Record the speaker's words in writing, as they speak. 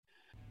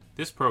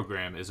This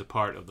program is a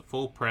part of the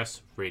Full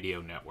Press Radio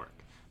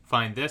Network.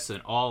 Find this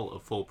and all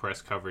of Full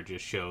Press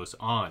Coverage's shows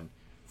on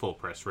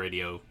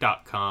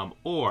fullpressradio.com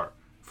or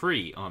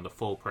free on the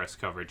Full Press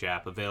Coverage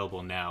app,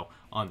 available now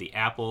on the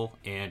Apple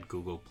and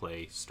Google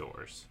Play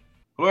stores.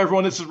 Hello,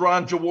 everyone. This is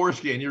Ron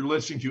Jaworski, and you're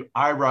listening to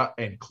Ira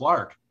and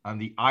Clark on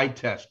the Eye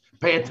Test.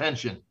 Pay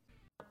attention.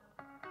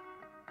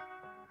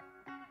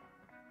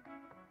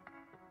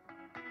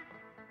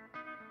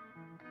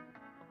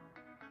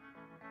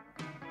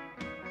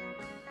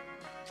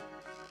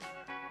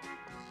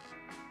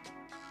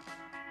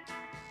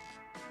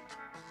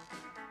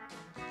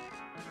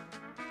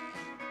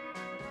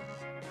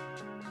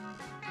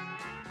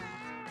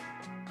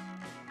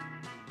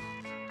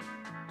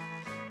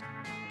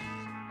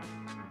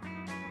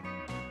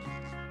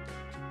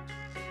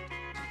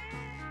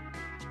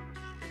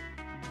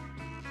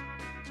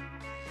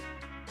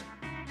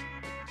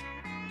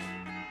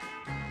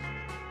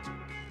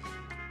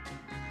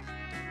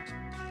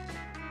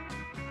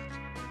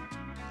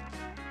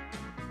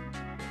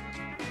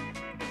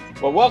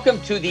 Well, welcome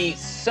to the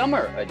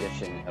summer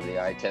edition of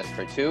the Eye Test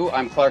for Two.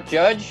 I'm Clark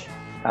Judge.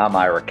 I'm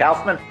Ira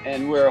Kaufman.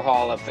 And we're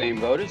Hall of Fame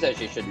voters,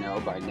 as you should know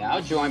by now,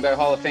 joined by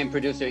Hall of Fame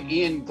producer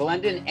Ian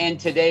Glendon and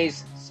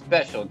today's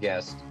special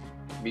guest,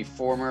 the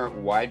former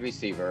wide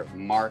receiver,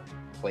 Mark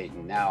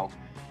Clayton. Now,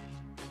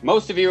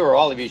 most of you or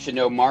all of you should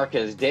know Mark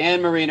as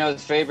Dan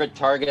Marino's favorite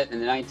target in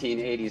the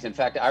 1980s. In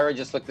fact, Ira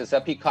just looked this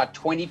up. He caught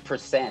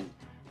 20%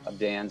 of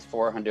Dan's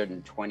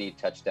 420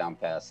 touchdown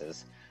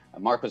passes.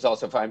 Mark was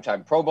also a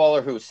five-time Pro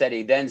Bowler who set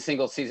a then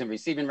single-season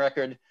receiving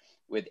record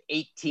with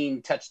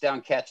 18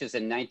 touchdown catches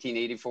in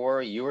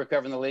 1984. You were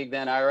covering the league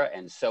then, Ira,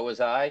 and so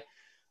was I.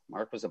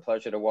 Mark was a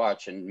pleasure to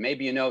watch. And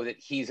maybe you know that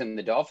he's in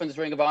the Dolphins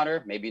Ring of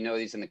Honor. Maybe you know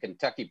he's in the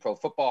Kentucky Pro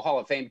Football Hall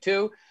of Fame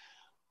too.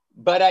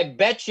 But I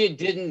bet you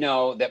didn't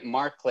know that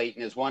Mark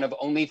Clayton is one of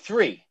only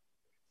three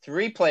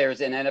players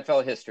in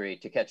NFL history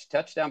to catch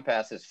touchdown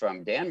passes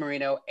from Dan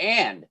Marino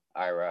and,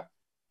 Ira,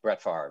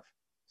 Brett Favre.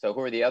 So who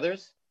are the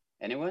others?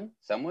 Anyone?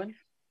 Someone?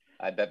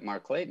 I bet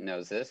Mark Clayton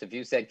knows this. If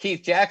you said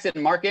Keith Jackson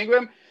and Mark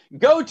Ingram,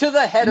 go to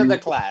the head of the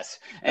class.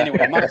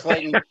 Anyway, Mark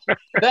Clayton,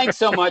 thanks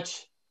so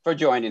much for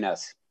joining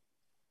us.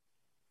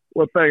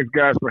 Well, thanks,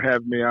 guys, for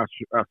having me. I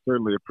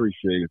certainly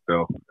appreciate it,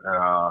 though.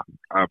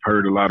 I've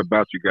heard a lot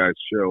about you guys'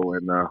 show,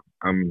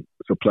 and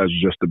it's a pleasure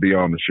just to be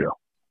on the show.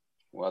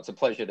 Well, it's a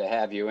pleasure to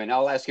have you. And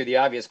I'll ask you the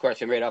obvious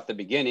question right off the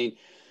beginning.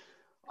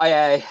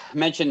 I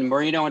mentioned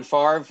Marino and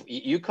Favre.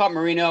 You caught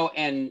Marino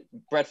and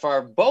Brett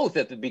Favre both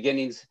at the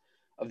beginnings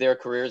of their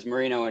careers.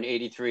 Marino in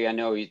 83. I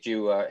know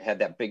you had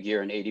that big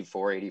year in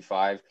 84,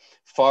 85.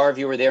 Favre,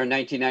 you were there in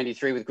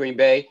 1993 with Green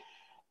Bay.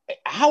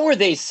 How were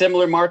they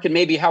similar, Mark, and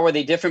maybe how are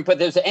they different? But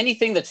there's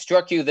anything that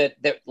struck you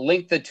that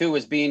linked the two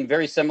as being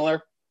very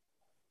similar?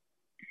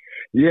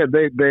 Yeah,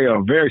 they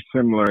are very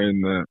similar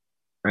in the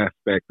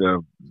aspect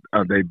of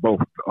they both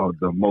are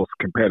the most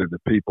competitive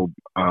people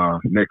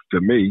next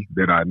to me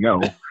that I know.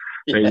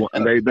 They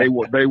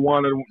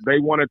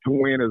wanted to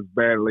win as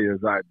badly as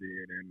I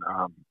did, and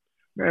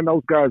man,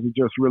 those guys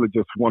just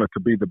wanted to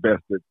be the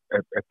best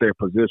at their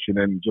position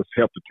and just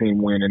help the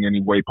team win in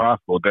any way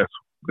possible. That's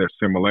their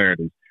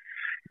similarities.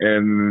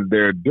 And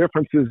their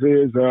differences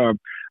is,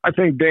 I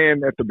think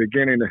Dan at the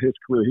beginning of his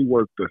career, he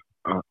worked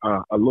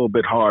a little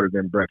bit harder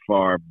than Brett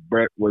Favre.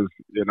 Brett was,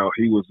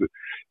 he was a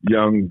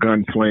young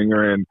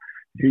gunslinger, and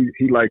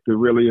he liked to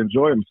really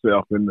enjoy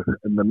himself in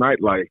the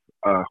nightlife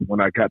when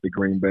I got to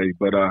Green Bay.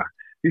 But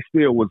he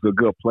still was a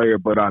good player,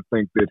 but I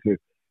think that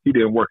he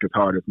didn't work as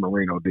hard as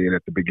Marino did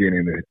at the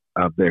beginning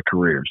of their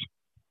careers.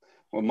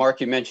 Well,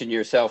 Mark, you mentioned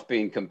yourself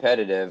being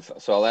competitive,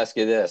 so I'll ask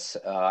you this.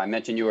 I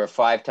mentioned you were a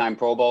 5-time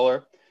Pro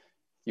Bowler.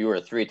 You were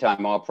a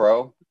 3-time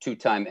All-Pro,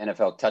 2-time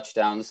NFL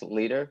touchdowns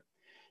leader,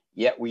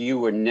 yet you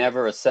were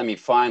never a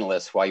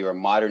semifinalist while you were a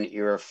modern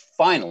era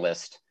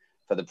finalist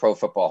for the Pro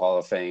Football Hall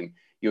of Fame.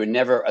 You were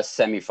never a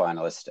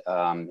semifinalist,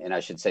 and I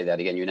should say that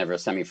again, you were never a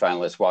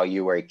semifinalist while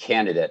you were a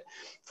candidate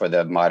for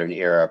the modern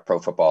era Pro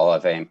Football Hall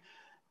of Fame.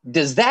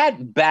 Does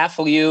that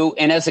baffle you?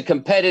 And as a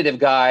competitive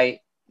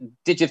guy,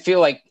 did you feel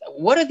like,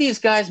 what are these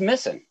guys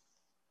missing?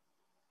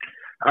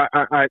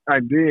 I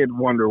did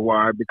wonder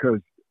why,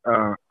 because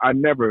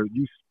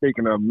you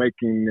speaking of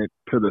making it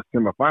to the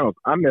semifinals,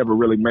 I never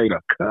really made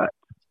a cut.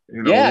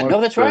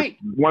 That's right.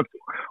 Once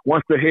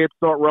the heads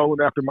start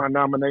rolling after my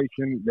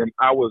nomination, then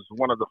I was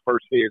one of the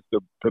first heads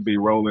to be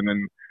rolling,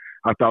 and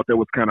I thought that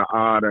was kind of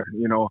odd.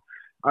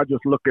 I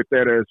just look at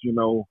that as,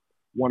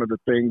 one of the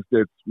things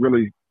that's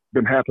really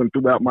been happening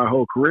throughout my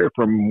whole career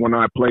from when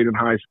I played in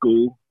high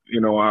school.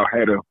 I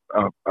had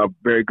a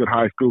very good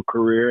high school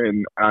career,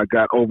 and I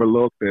got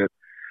overlooked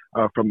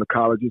from the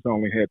colleges. I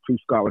only had 2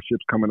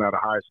 scholarships coming out of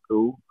high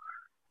school.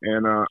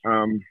 And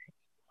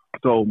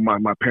so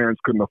my parents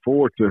couldn't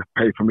afford to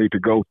pay for me to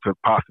go to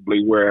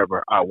possibly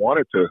wherever I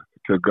wanted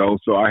to go.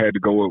 So I had to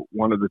go with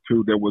one of the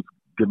 2 that was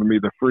giving me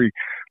the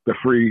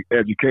free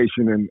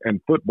education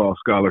and football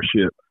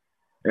scholarship.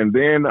 And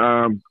then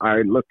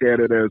I looked at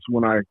it as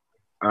when I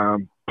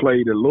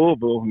played at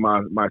Louisville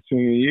my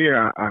senior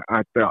year,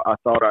 I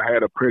thought I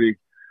had a pretty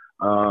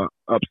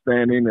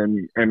upstanding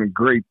and a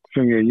great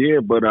senior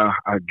year, but I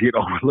get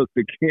overlooked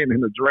again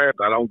in the draft.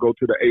 I don't go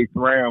to the 8th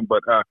round,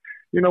 but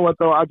you know what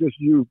though? I just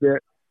use that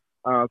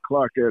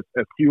Clark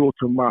as fuel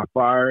to my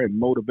fire and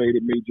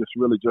motivated me just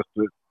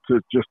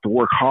to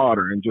work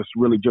harder and just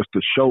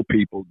to show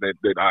people that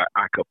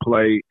I could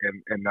play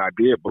and I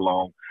did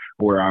belong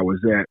where I was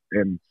at.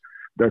 And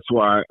that's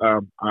why I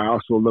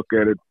also look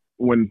at it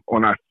when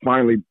I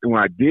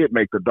did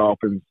make the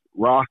Dolphins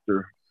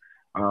roster,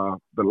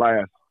 the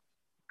last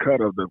cut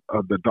of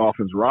the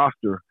Dolphins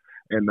roster,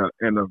 and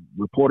the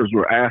reporters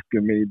were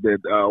asking me that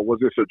was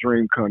this a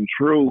dream come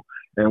true,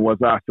 and was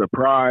I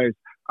surprised?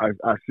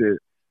 I said,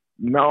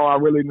 no, I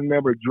really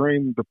never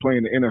dreamed to play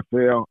in the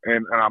NFL,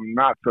 and I'm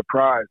not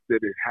surprised that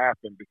it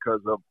happened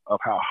because of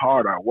how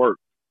hard I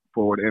worked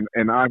for it.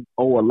 And I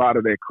owe a lot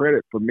of that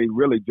credit for me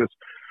really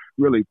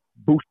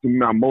boosting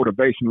my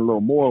motivation a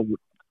little more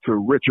to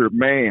Richard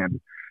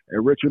Mann.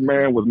 And Richard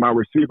Mann was my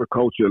receiver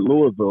coach at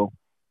Louisville.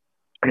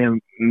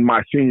 And in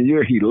my senior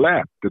year, he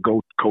left to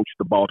go coach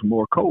the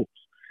Baltimore Colts.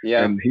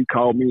 Yeah. And he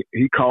called me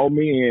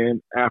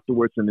in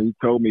afterwards, and he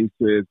told me,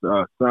 he says,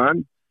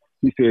 son,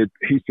 he said,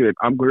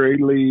 I'm going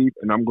to leave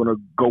and I'm going to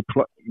go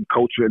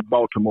coach in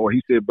Baltimore.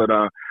 He said, but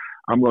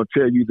I'm going to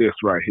tell you this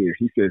right here.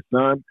 He said,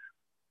 son,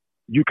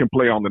 you can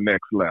play on the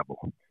next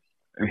level.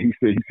 And he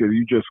said,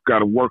 you just got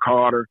to work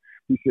harder.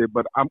 He said,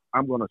 but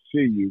I'm going to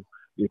see you.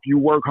 If you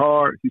work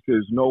hard, he says,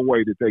 there's no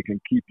way that they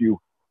can keep you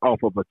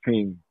off of a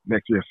team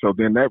next year. So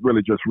then that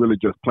really just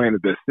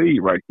planted that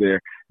seed right there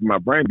in my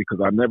brain, because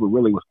I never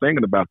really was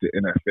thinking about the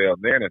NFL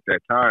then at that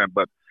time.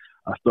 But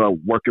I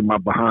started working my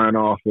behind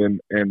off,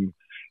 and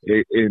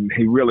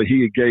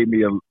he gave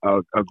me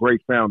a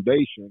great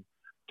foundation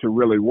to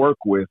really work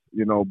with,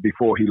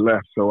 before he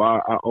left. So I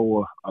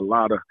owe a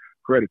lot of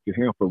credit to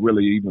him for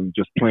really even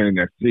just planting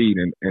that seed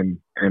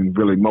and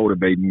really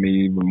motivating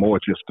me even more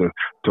just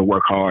to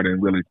work hard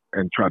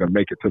and try to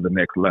make it to the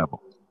next level.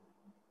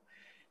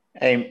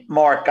 Hey,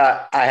 Mark,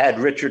 I had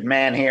Richard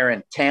Mann here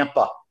in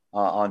Tampa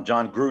on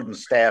John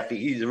Gruden's staff.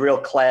 He's a real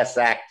class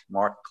act,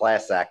 Mark,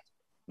 class act,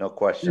 no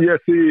question. Yes,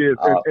 he is.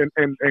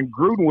 And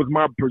Gruden was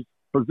my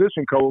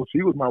position coach.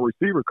 He was my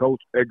receiver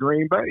coach at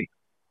Green Bay.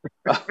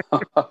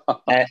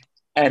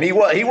 and he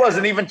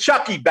wasn't even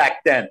Chucky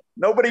back then.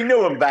 Nobody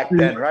knew him back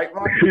then, right,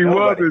 Mark? He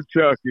wasn't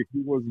Chucky.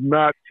 He was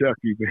not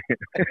Chucky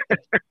then.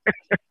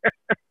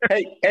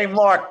 Hey,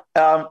 Mark,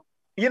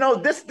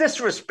 this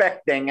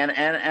disrespect thing,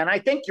 and I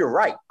think you're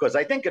right, because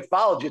I think it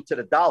followed you to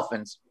the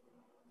Dolphins.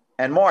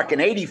 And Mark,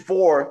 in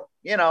 '84,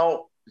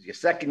 your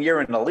second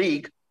year in the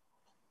league,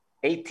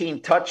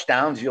 18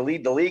 touchdowns, you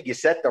lead the league, you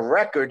set the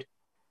record.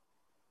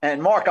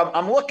 And Mark,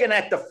 I'm looking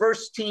at the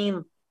first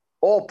team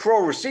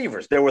All-Pro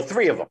receivers. There were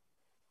 3 of them: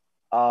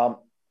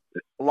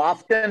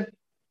 Lofton,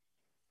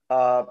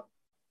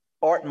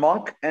 Art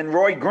Monk, and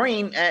Roy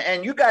Green.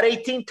 And you got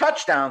 18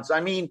 touchdowns.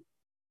 I mean,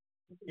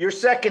 your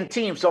second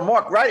team. So,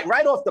 Mark,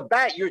 right off the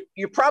bat,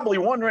 you're probably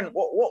wondering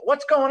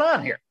what's going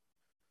on here.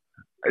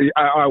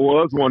 I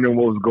was wondering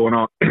what was going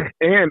on.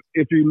 And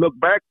if you look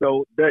back,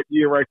 though, that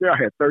year right there, I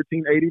had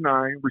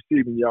 1,389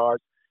 receiving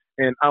yards.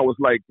 And I was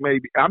like,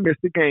 maybe I missed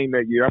a game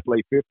that year. I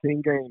played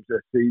 15 games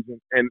that season.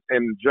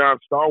 And John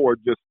Starward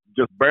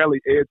just barely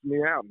edged me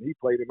out. And he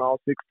played in all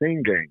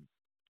 16 games.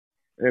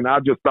 And I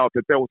just thought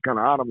that was kind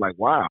of odd. I'm like,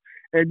 wow.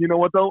 And you know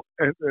what, though?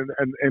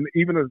 And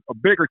even a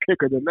bigger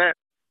kicker than that,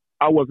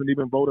 I wasn't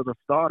even voted a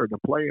starter to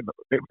play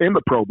in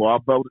the Pro Bowl.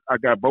 I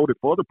got voted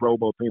for the Pro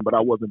Bowl team, but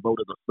I wasn't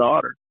voted a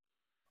starter.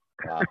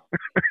 Wow.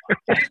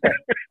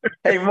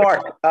 Hey,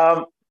 Mark,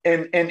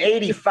 in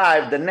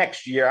 '85, the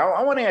next year,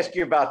 I want to ask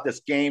you about this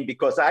game,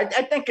 because I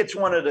think it's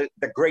one of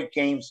the great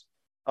games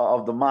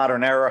of the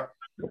modern era,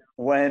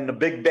 when the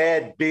big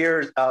bad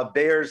Bears,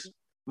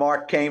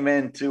 Mark, came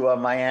into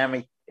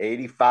Miami,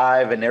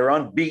 '85, and they're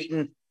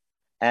unbeaten.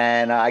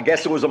 And I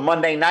guess it was a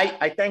Monday night,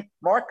 I think,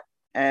 Mark.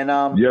 And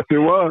yes, it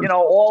was.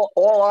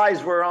 All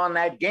eyes were on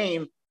that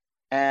game.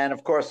 And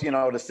of course,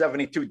 the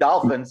 72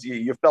 Dolphins,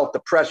 you felt the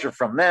pressure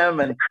from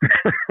them. And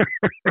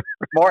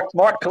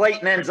Mark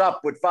Clayton ends up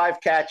with 5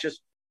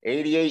 catches,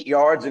 88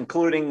 yards,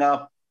 including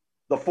the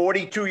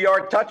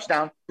 42-yard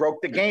touchdown,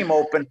 broke the game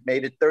open,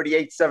 made it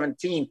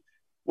 38-17.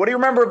 What do you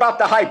remember about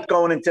the hype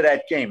going into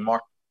that game,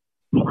 Mark?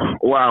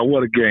 Wow,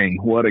 what a game.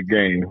 What a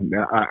game.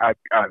 I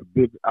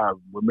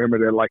remember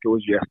that like it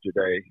was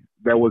yesterday.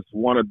 That was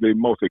one of the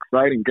most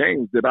exciting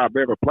games that I've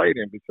ever played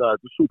in besides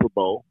the Super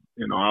Bowl.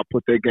 I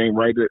put that game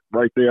right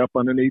there up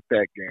underneath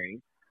that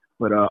game.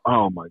 But,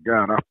 oh, my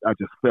God, I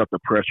just felt the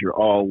pressure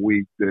all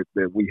week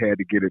that we had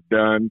to get it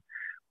done,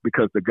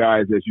 because the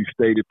guys, as you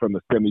stated, from the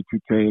 72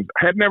 teams,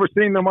 I had never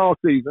seen them all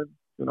season.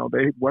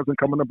 They wasn't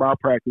coming to our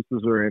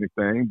practices or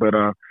anything, but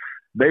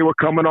they were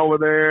coming over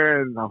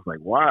there, and I was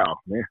like, wow,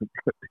 man,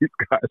 these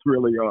guys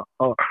really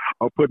are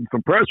putting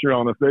some pressure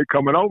on us. They're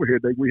coming over here.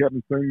 We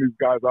haven't seen these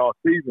guys all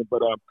season,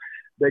 but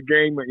that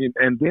game,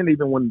 and then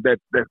even when that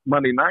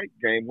Monday night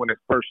game, when it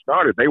first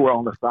started, they were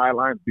on the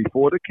sidelines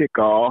before the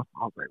kickoff.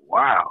 I was like,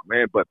 wow,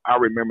 man. But I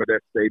remember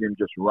that stadium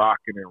just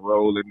rocking and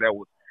rolling.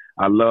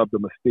 I love the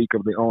mystique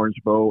of the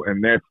Orange Bowl,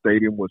 and that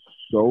stadium was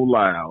so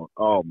loud.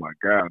 Oh my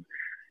God!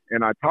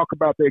 And I talk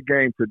about that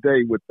game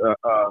today with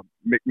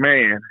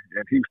McMahon,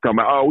 and he was talking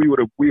about, oh, we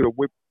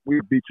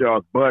would beat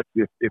y'all's butts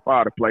if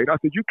I'd have played. I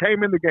said, you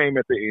came in the game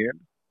at the end.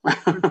 I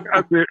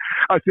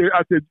said,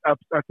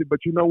 but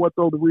you know what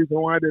though? The reason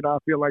why did I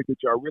feel like that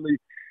y'all really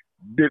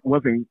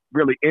wasn't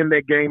really in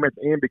that game at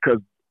the end because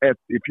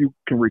if you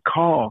can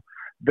recall,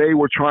 they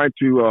were trying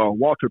to.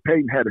 Walter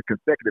Payton had a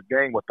consecutive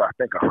game with I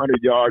think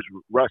 100 yards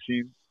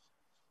rushing,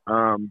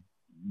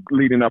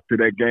 leading up to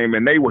that game,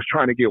 and they was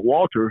trying to get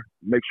Walter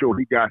make sure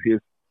he got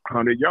his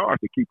 100 yards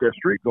to keep that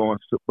streak going.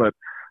 So, but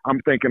I'm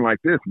thinking like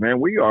this, man,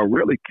 we are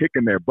really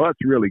kicking their butts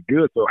really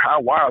good. So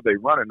why are they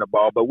running the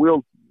ball? But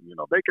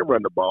they can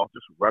run the ball,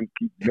 just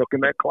keep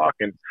milking that clock.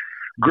 And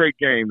great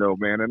game though,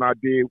 man. And I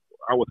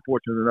was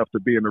fortunate enough to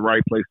be in the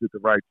right place at the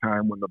right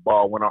time when the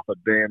ball went off of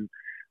Dan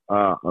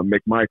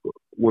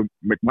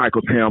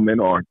McMichael's helmet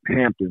or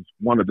Hampton's,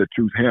 one of the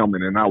two's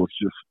helmet, and I was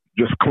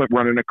just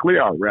running a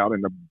clear out route,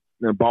 and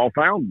the ball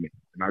found me,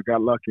 and I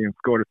got lucky and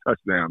scored a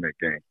touchdown that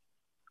game.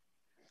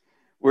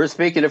 We're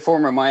speaking to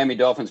former Miami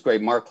Dolphins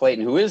great Mark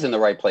Clayton, who is in the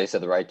right place at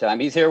the right time.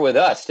 He's here with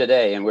us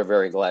today, and we're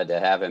very glad to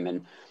have him.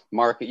 And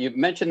Mark, you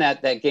mentioned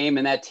that game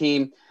and that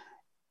team.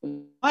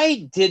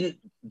 Why didn't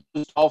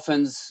the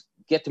Dolphins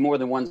get to more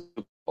than one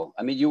Super Bowl?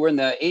 I mean, you were in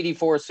the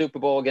 '84 Super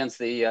Bowl against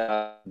the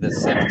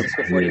San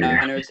Francisco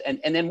 49ers,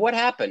 and then what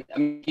happened? I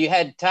mean, you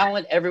had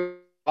talent, every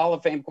Hall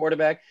of Fame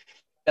quarterback.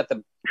 Got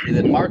the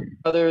Mark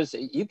brothers.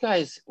 You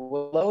guys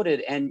were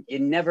loaded, and you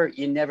never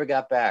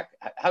got back.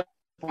 How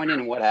disappointing,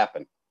 and what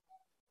happened?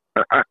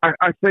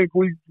 I think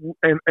we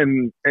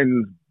and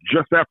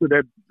just after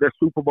that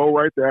Super Bowl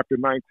right there, after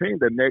 19,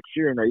 the next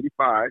year in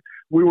 '85,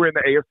 we were in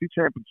the AFC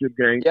Championship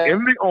game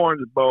in the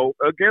Orange Bowl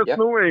against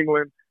New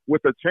England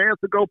with a chance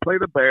to go play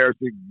the Bears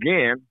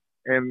again,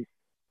 and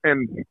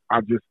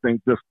I just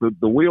think just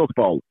the wheels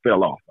fell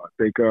off. I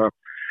think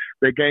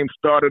that game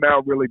started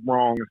out really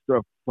wrong and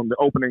stuff from the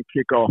opening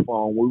kickoff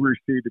on. We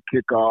received the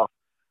kickoff,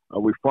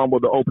 we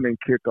fumbled the opening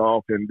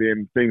kickoff, and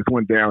then things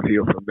went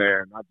downhill from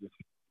there. And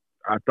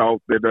I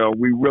thought that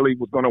we really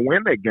was going to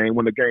win that game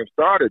when the game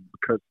started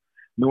because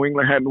New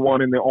England hadn't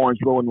won in the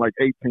Orange Bowl in like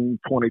 18,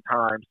 20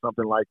 times,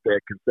 something like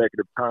that,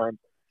 consecutive times.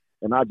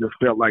 And I just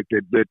felt like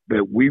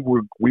that we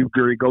were going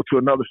to go to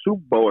another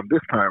Super Bowl and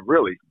this time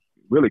really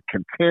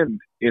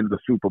contend in the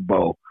Super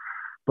Bowl.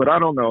 But I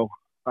don't know,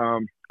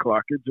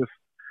 Clark. It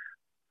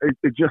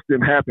just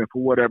didn't happen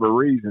for whatever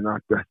reason. I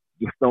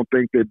just don't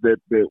think that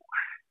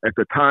at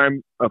the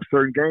time of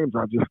certain games,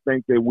 I just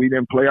think that we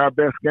didn't play our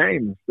best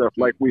game and stuff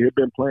like we had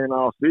been playing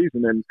all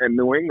season, and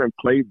New England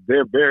played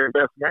their very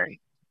best game.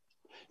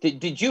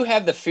 Did you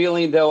have the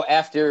feeling, though,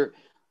 after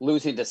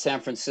losing to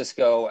San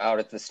Francisco out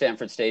at the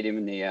Stanford Stadium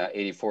in the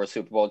 '84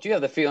 Super Bowl, do you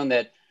have the feeling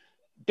that,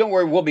 don't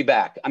worry, we'll be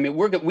back? I mean,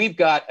 we've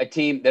got a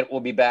team that will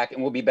be back,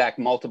 and we'll be back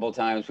multiple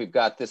times. We've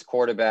got this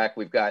quarterback.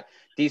 We've got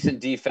decent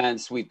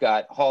defense. We've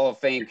got Hall of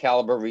Fame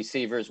caliber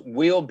receivers.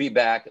 We'll be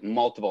back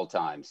multiple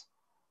times.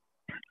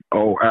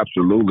 Oh,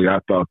 absolutely. I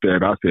thought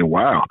that. I said,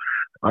 wow,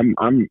 I'm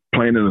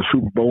playing in the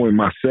Super Bowl in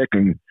my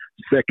second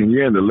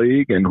year in the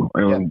league, and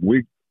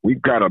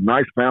we've got a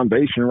nice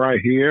foundation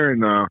right here,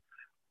 and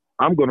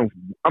I'm gonna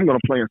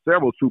play in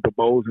several Super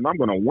Bowls, and I'm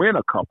gonna win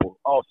a couple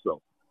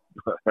also.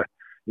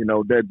 You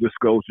know, that just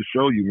goes to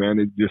show you, man.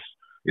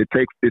 It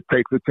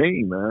takes a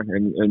team, man,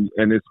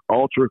 and it's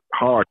ultra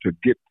hard to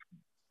get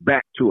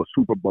back to a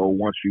Super Bowl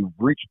once you've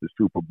reached the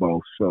Super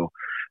Bowl. So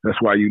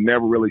that's why you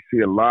never really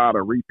see a lot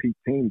of repeat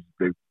teams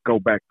that go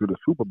back to the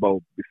Super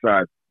Bowl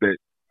besides that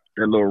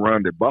little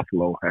run that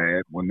Buffalo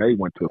had when they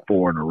went to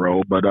 4 in a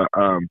row. But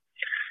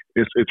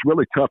it's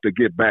really tough to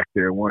get back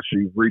there once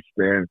you've reached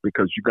there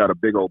because you got a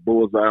big old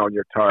bullseye on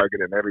your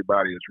target and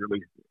everybody is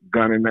really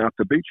gunning out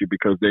to beat you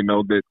because they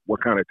know that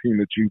what kind of team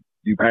that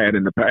you've had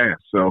in the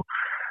past. So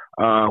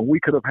we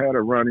could have had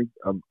a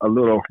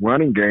little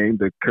running game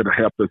that could have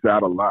helped us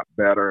out a lot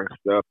better and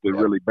stuff to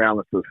really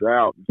balance us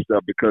out and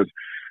stuff because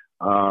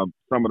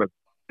some of the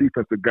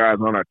defensive guys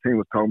on our team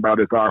was talking about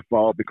it's our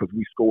fault because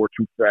we scored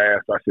too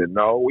fast. I said,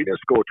 no, we didn't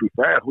score too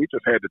fast. We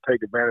just had to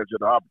take advantage of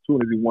the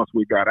opportunity once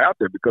we got out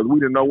there because we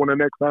didn't know when the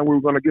next time we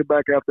were going to get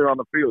back out there on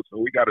the field. So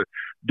we got to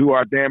do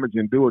our damage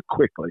and do it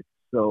quickly.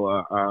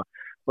 So,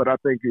 but I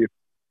think if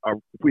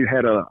we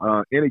had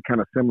any kind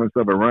of semblance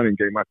of a running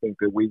game, I think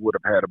that we would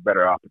have had a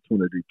better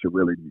opportunity to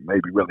really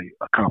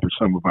accomplish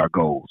some of our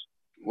goals.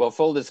 Well,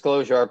 full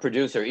disclosure, our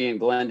producer, Ian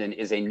Glendon,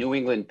 is a New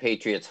England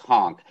Patriots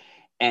honk.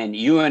 And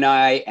you and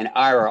I and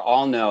Ira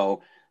all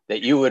know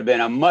that you would have been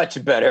a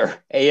much better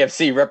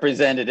AFC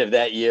representative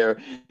that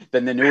year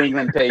than the New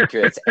England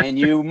Patriots. And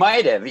you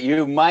might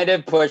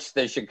have pushed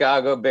the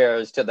Chicago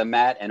Bears to the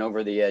mat and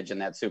over the edge in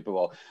that Super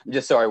Bowl. I'm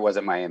just sorry it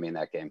wasn't Miami in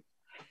that game.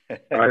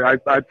 I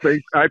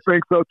think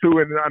so too.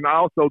 And I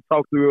also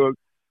talked to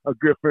a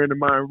good friend of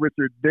mine,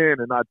 Richard Den,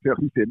 and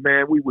he said,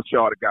 man, we wish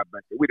y'all had got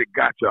back there. We'd have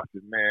got y'all. I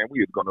said, man, we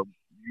was going to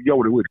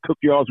Yoda would have took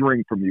y'all's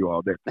ring from you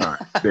all that time,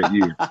 that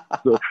year.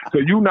 So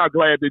you're not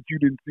glad that you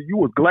didn't see. You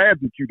was glad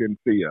that you didn't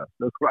see us.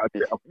 That's what I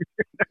tell you.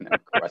 No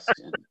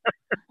question.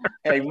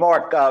 Hey,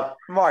 Mark,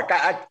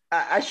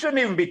 I shouldn't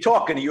even be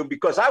talking to you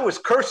because I was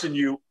cursing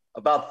you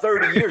about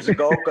 30 years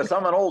ago because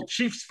I'm an old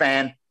Chiefs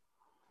fan.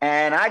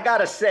 And I got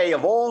to say,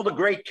 of all the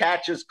great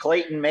catches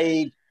Clayton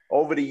made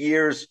over the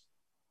years,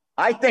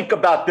 I think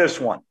about this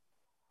one,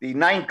 the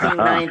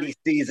 1990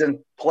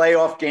 season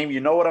playoff game. You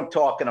know what I'm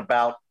talking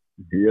about.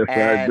 Yes,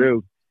 and I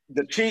do.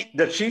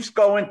 The Chiefs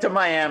go into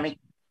Miami.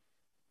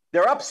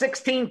 They're up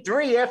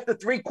 16-3 after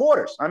 3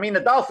 quarters. I mean,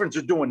 the Dolphins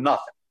are doing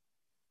nothing.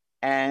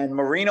 And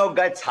Marino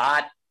gets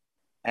hot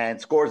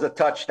and scores a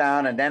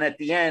touchdown. And then at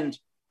the end,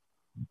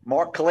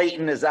 Mark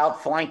Clayton is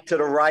outflanked to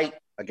the right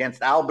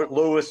against Albert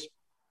Lewis.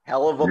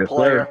 Hell of a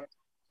player.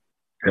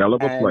 Sir. Hell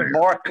of a player.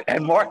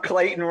 Mark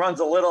Clayton runs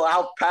a little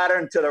out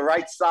pattern to the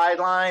right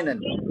sideline.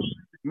 And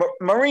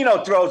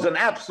Marino throws an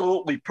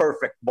absolutely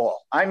perfect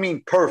ball. I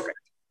mean, perfect.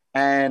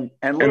 And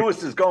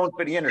Lewis is going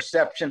for the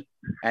interception,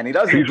 and he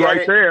doesn't get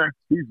it. There.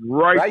 He's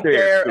right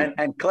there.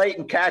 And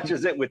Clayton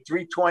catches it with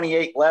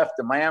 3:28 left,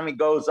 and Miami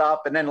goes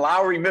up. And then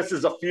Lowry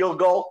misses a field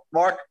goal,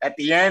 Mark, at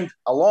the end,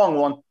 a long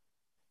one,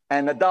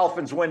 and the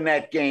Dolphins win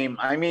that game.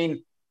 I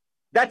mean,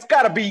 that's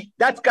got to be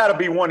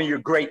one of your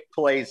great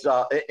plays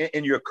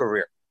in your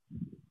career.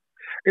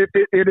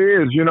 It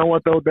is. You know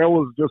what, though? That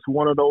was just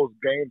one of those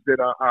games that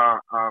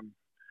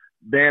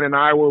Dan and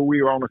I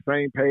we were on the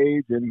same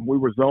page, and we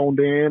were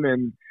zoned in,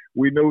 and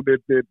we knew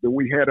that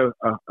we had a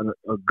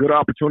good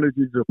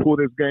opportunity to pull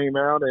this game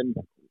out. And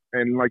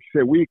like you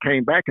said, we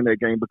came back in that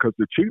game because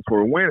the Chiefs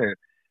were winning.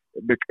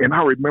 And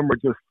I remember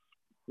just,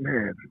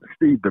 man,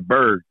 Steve the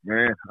Bird,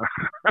 man.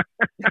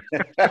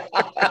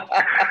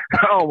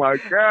 Oh, my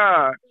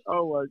God.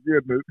 Oh, my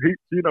goodness.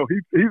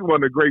 He's one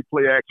of the great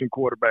play-action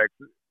quarterbacks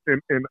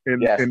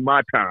in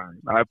my time.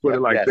 I put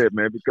it like that,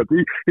 man, because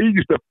he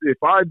used to, if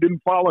I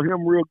didn't follow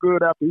him real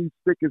good after he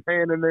stick his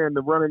hand in there in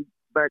the running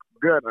back's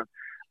gutter,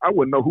 I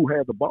wouldn't know who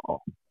had the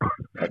ball.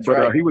 But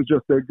right. He was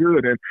just that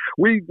good. And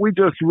we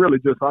just really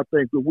I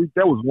think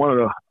that was one of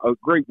the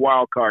great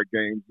wild card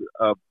games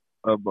of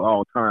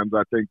all times.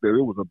 I think that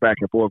it was a back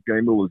and forth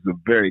game. It was a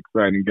very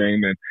exciting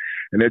game.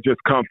 And it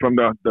just comes from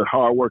the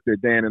hard work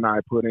that Dan and I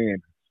put in.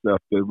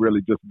 Stuff to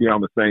really just be on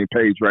the same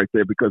page right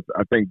there, because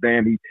I think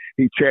Dan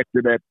he checked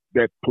to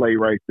that play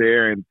right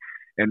there, and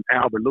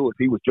Albert Lewis,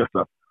 he was just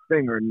a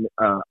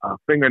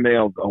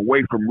fingernail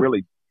away from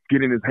really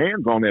getting his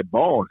hands on that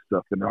ball and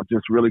stuff, and I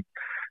just really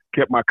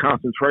kept my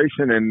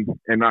concentration,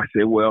 and I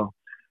said, well,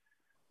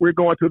 we're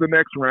going to the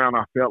next round.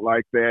 I felt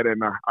like that,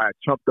 and I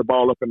chunked the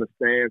ball up in the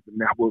stands, and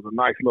that was a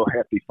nice little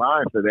hefty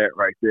fine for that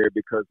right there,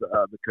 because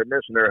the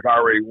commissioner had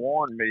already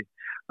warned me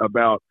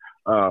about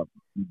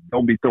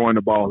don't be throwing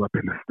the ball up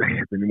in the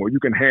stands anymore. You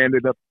can hand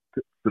it up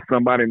to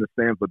somebody in the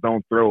stands, but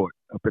don't throw it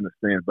up in the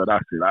stands. But I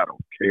said, I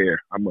don't care.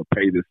 I'm gonna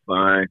pay this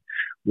fine.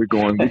 We're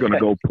gonna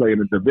go play in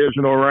the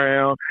divisional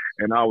round,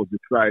 and I was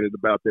excited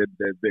about that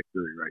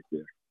victory right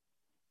there.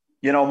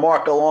 You know,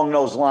 Mark, along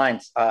those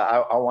lines,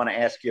 I want to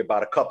ask you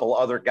about a couple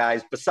other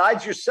guys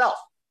besides yourself,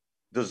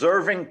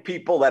 deserving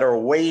people that are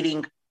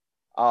waiting.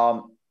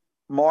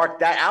 Mark,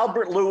 that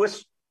Albert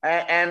Lewis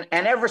and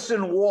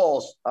Everson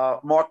Walls,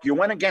 Mark, you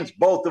went against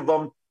both of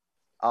them.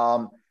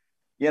 Both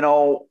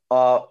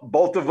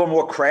of them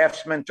were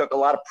craftsmen, took a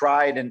lot of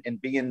pride in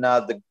being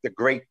the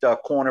great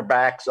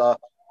cornerbacks.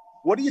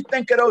 What do you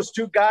think of those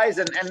two guys?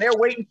 And they're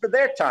waiting for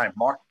their time,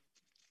 Mark.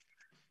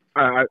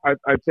 I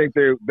think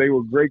they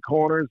were great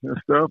corners and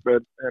stuff,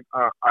 and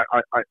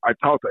I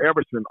talk to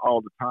Everson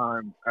all the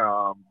time,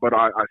 but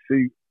I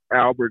see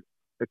Albert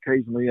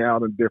occasionally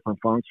out in different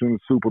functions,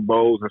 Super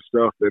Bowls and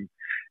stuff,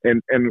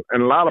 and a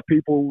lot of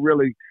people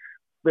really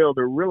fail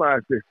to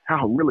realize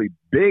how really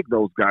big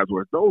those guys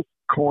were. Those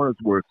corners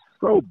were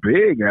so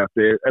big out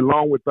there,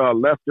 along with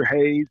Lester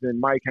Hayes and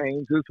Mike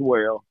Haynes as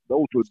well.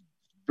 Those were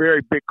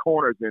very big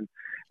corners, and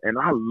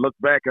I look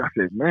back, I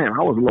said, man,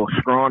 I was a little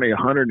scrawny,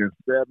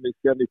 170,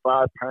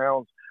 75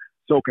 pounds,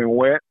 soaking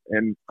wet,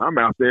 and I'm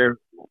out there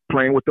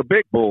playing with the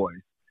big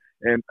boys.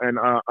 And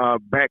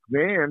back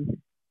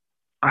then,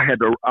 I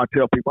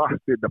tell people, I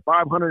said the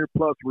 500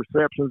 plus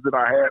receptions that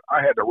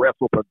I had to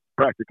wrestle for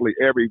practically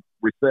every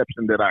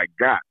reception that I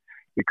got,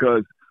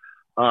 because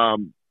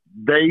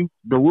the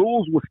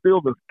rules were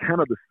still kind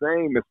of the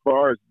same as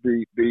far as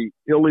the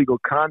illegal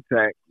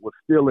contact was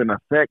still in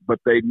effect, but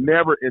they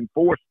never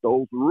enforced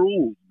those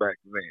rules back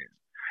then.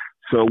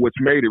 So, which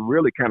made it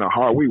really kind of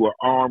hard. We were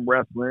arm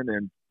wrestling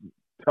and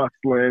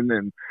tussling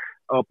and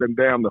up and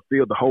down the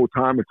field the whole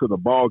time until the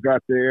ball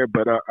got there.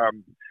 But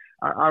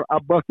I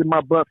busted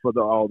my butt for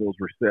all those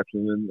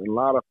receptions, and a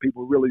lot of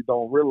people really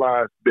don't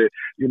realize that,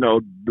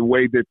 the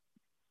way that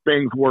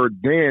things were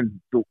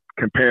then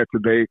compared to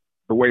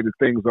the way that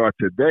things are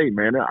today,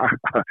 man.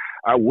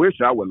 I wish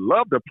I would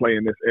love to play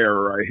in this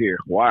era right here.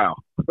 Wow.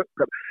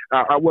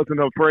 I wasn't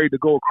afraid to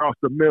go across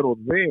the middle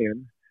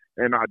then,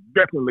 And I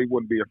definitely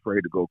wouldn't be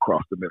afraid to go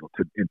across the middle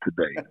in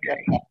today's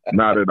game.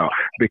 Not at all.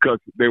 Because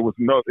there's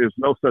no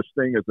such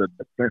thing as a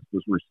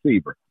defenseless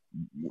receiver,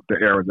 the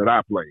era that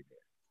I played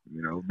in.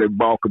 You know, the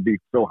ball could be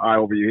so high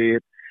over your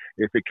head.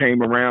 If it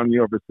came around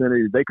your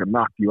vicinity, they could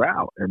knock you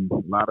out. And a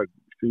lot of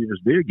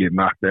receivers did get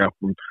knocked out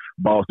from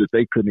balls that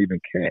they couldn't even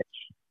catch.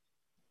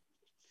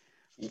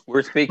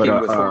 We're speaking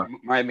with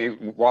Miami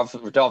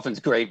Dolphins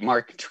great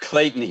Mark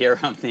Clayton here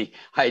on the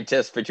High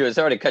Test for Two.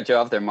 Sorry to cut you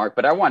off there, Mark,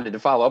 but I wanted to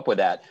follow up with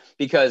that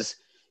because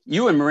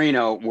you and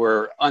Marino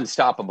were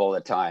unstoppable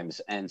at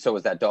times, and so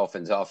was that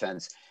Dolphins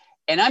offense.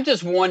 And I'm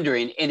just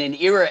wondering, in an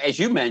era, as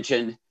you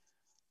mentioned,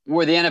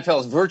 where the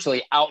NFL's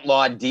virtually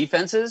outlawed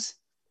defenses,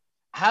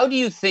 how do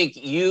you think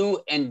you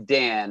and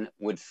Dan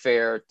would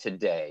fare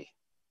today?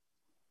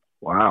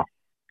 Wow.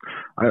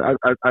 I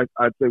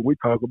think we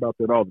talk about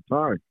that all the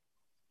time.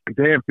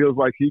 Dan feels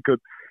like he could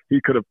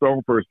have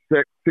thrown for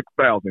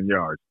 6,000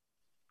 yards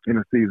in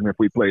a season if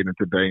we played in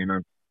today.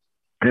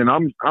 And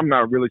I'm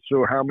not really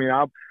sure how many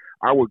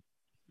I would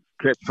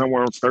catch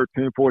somewhere on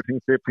 13, 14,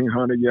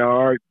 1,500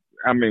 yards.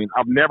 I mean,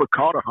 I've never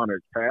caught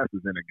 100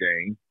 passes in a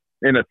game,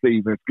 in a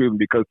season,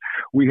 because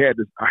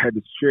I had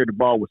to share the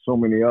ball with so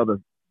many other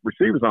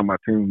receivers on my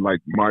team, like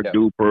Mark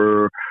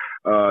Duper,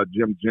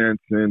 Jim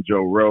Jensen,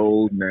 Joe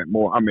Rhodes, and that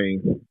more. I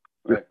mean,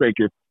 just think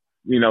if,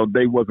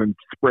 they wasn't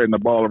spreading the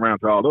ball around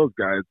to all those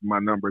guys, my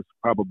numbers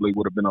probably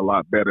would have been a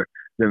lot better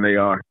than they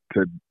are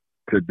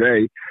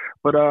today.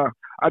 But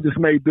I just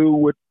made do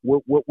with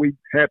what we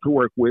had to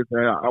work with.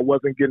 I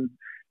wasn't getting,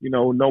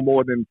 no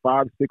more than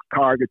 5-6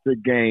 targets a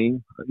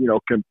game,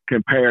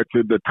 compared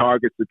to the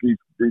targets that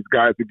these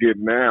guys are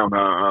getting now.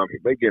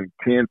 They're getting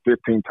 10,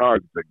 15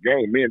 targets a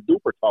game. Me and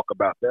Duper talk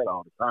about that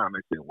all the time.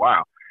 They say,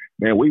 wow,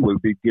 man, we would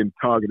be getting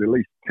targeted at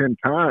least 10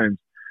 times.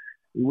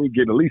 We'd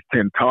get at least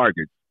 10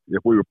 targets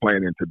if we were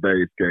playing in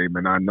today's game,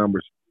 and our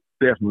numbers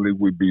definitely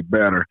would be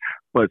better.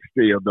 But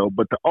still, though,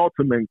 the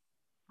ultimate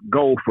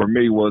goal for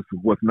me was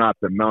not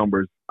the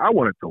numbers. I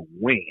wanted to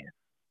win.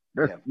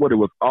 That's what it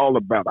was all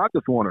about. I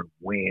just wanted to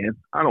win.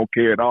 I don't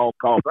care at all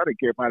costs. I didn't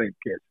care if I didn't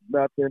catch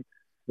nothing.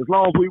 As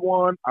long as we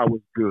won, I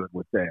was good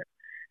with that.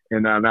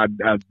 And I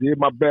did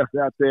my best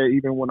out there,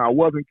 even when I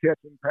wasn't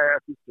catching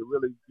passes, to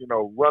really,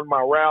 run my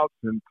routes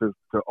and to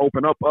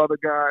open up other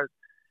guys.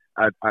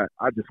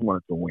 I just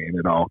wanted to win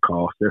at all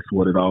costs. That's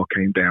what it all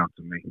came down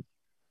to me.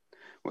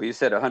 Well, you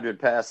said 100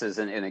 passes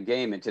in a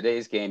game. In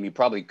today's game, you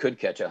probably could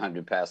catch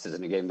 100 passes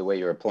in a game the way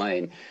you were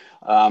playing.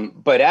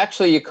 But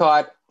actually, you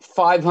caught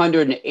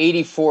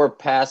 584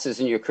 passes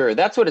in your career.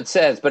 That's what it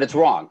says, but it's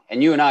wrong.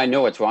 And you and I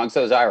know it's wrong.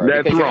 So is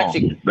Ira. That's wrong.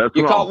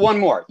 You caught one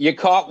more. You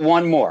caught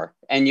one more.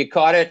 And you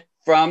caught it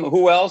from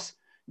who else?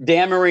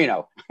 Dan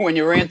Marino, when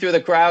you ran through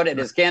the crowd at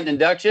his Canton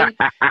induction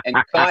and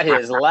caught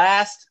his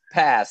last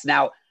pass.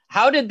 Now,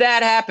 how did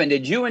that happen?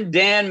 Did you and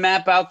Dan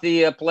map out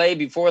the play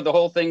before the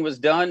whole thing was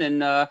done?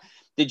 And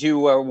did you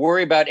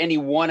worry about any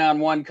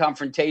one-on-one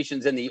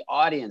confrontations in the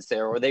audience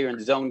there, or were they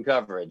in zone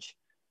coverage?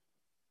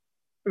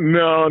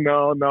 No.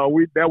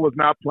 That was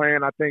not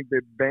planned. I think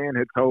that Dan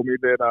had told me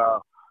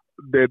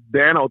that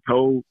Dano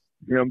told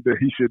him that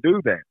he should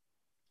do that.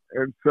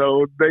 And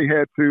so they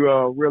had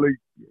to really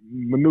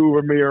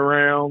maneuver me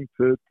around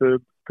to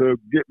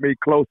get me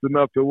close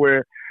enough to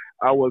where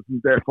I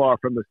wasn't that far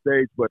from the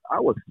stage, but I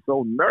was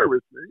so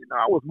nervous.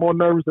 I was more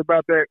nervous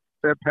about that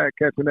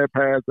catching that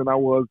pass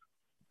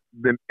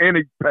than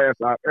any pass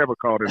I've ever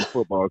caught in a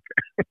football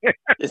game.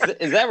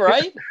 Is that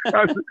right?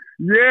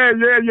 Yeah.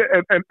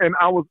 And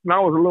I was a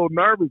little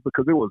nervous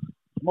because it was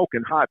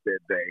smoking hot that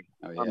day.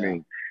 Oh, yeah. I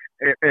mean,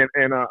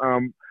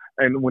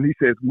 and when he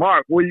says,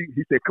 Mark,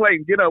 he said,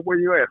 Clayton, get up, where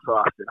you at? So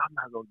I said, I'm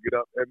not going to get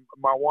up. And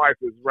my wife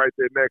is right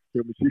there next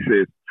to me. She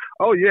says,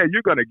 oh, yeah,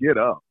 you're going to get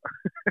up.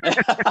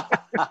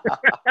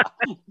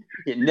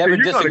 You never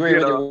disagree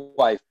with your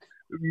wife.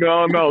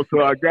 No.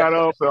 So I got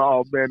up.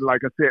 Oh, man,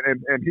 like I said,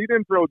 and he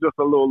didn't throw just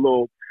a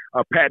little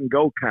pat and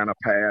go kind of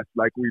pass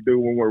like we do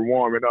when we're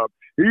warming up.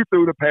 He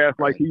threw the pass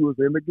like he was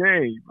in the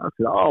game. I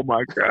said, oh,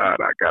 my God,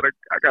 I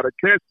gotta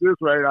catch this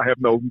right. I have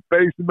no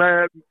face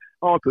mask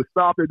on to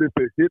stop it if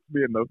it hits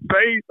me in the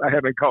face. I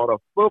haven't caught a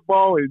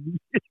football in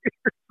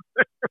years.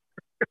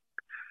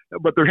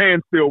 But the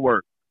hands still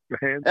work. The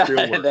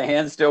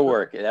hands still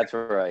work. That's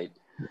right.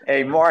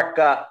 Hey, Mark,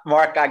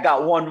 I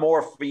got one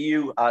more for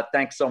you.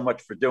 Thanks so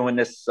much for doing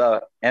this,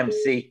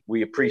 MC.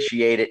 We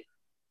appreciate it.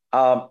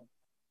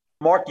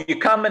 Mark, you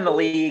come in the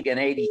league in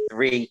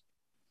 '83,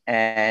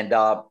 and,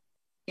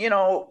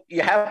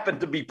 you happen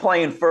to be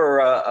playing for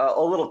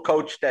a little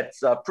coach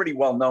that's pretty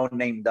well known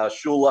named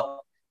Shula.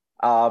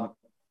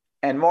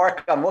 And,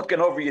 Mark, I'm looking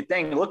over your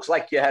thing. It looks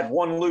like you had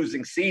one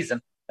losing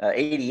season.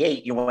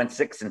 '88, you went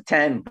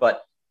 6-10,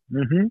 but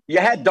you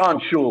had Don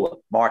Shula,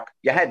 Mark.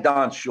 You had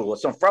Don Shula.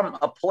 So from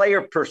a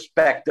player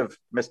perspective,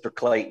 Mr.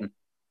 Clayton,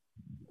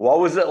 what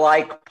was it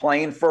like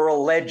playing for a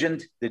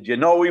legend? Did you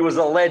know he was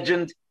a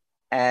legend?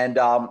 And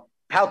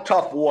how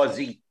tough was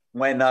he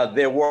when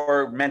there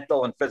were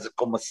mental and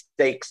physical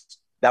mistakes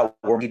that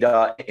were made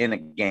in a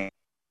game?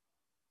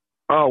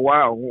 Oh,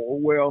 wow.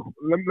 Well,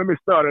 let me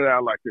start it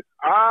out like this.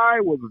 I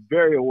was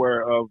very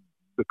aware of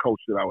the coach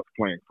that I was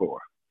playing for.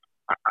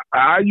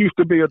 I used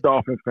to be a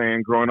Dolphins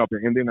fan growing up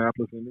in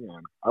Indianapolis,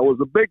 Indiana. I was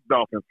a big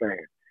Dolphins fan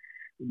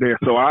there,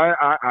 so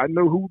I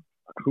knew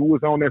who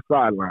was on that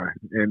sideline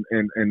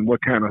and what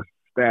kind of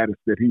status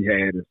that he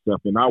had and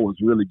stuff. And I was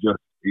really just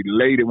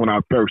elated when I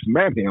first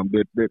met him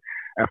that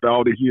after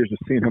all these years of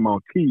seeing him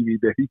on TV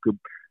that he could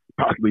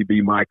possibly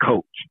be my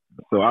coach.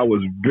 So I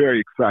was very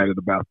excited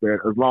about that,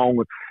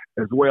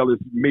 as well as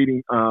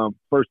meeting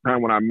first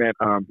time when I met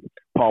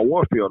Paul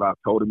Warfield. I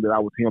told him that I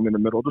was him in the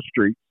middle of the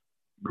street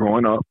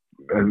growing up,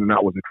 and I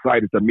was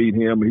excited to meet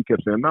him. And he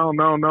kept saying, no.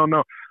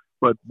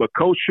 But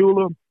Coach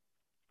Shula,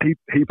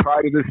 he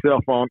prided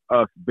himself on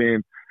us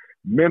being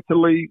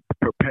mentally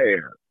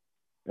prepared.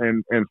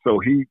 And so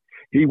he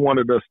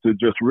wanted us to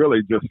just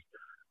really just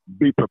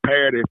be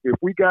prepared. If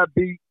we got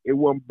beat, it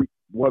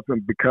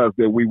wasn't because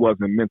that we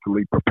wasn't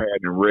mentally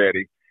prepared and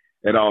ready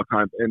at all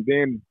times. And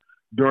then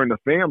during the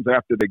films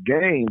after the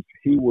games,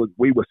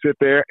 we would sit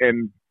there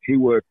and he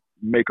would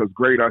make us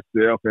grade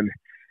ourselves,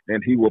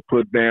 and he would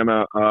put down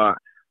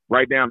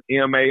write down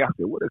MA. I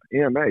said, what is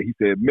MA? He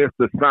said, missed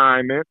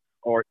assignment,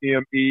 or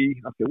ME.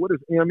 I said, what is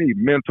ME?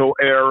 Mental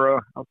error.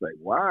 I was like,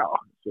 wow.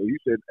 So he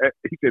said,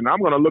 I'm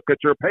going to look at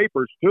your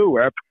papers too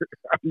after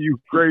you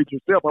grade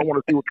yourself. I want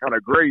to see what kind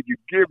of grade you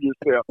give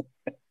yourself.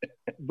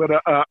 But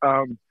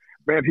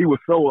man, he was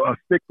so a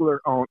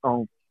stickler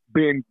on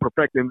being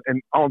perfect. And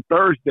on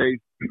Thursdays,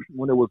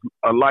 when it was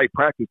a light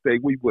practice day,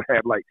 we would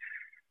have like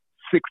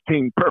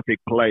 16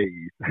 perfect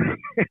plays.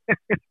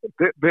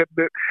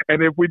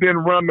 And if we didn't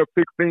run the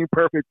 16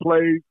 perfect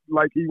plays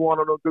like he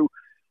wanted to do,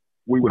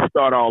 we would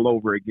start all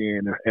over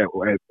again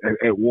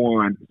at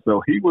one.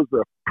 So he was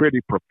a pretty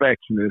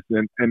perfectionist.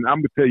 And let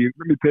me tell you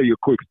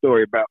a quick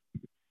story about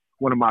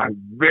one of my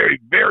very,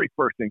 very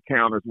first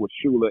encounters with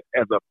Shula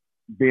as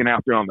being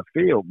out there on the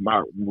field.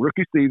 My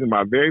rookie season,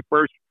 my very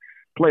first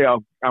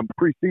playoff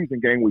preseason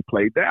game, we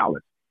played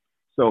Dallas.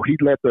 So he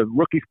let the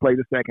rookies play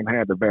the second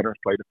half, the veterans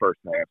play the first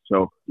half.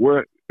 So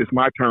it's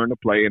my turn to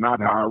play, and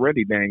I'd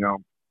already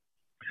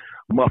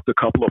muffed a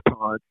couple of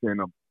punts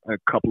and a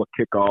couple of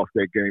kickoffs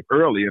that game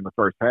early in the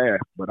first half,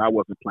 but I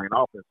wasn't playing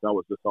offense. I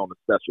was just on the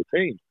special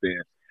teams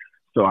then.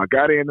 So I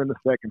got in the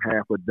second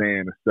half with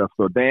Dan and stuff.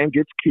 So Dan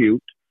gets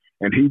cute,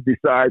 and he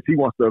decides he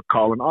wants to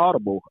call an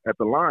audible at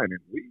the line.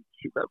 And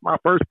that's our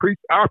first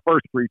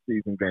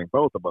preseason game,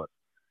 both of us.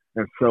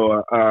 And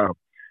so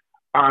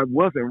I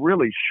wasn't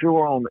really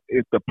sure on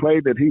if the play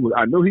that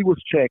I knew he was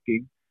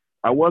checking.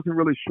 I wasn't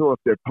really sure if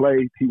the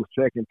play he was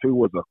checking to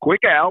was a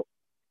quick out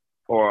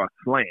or a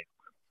slant.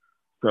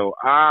 So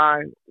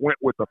I went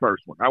with the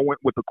first one. I went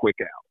with the quick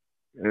out.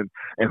 And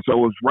so it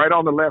was right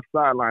on the left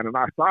sideline, and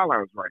our sideline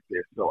was right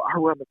there. So I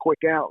run the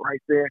quick out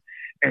right there,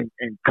 and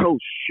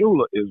Coach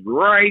Shula is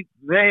right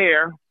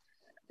there.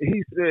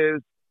 He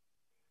says,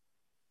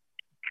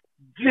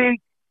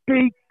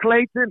 G.P.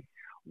 Clayton,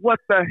 what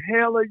the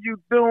hell are you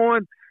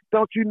doing?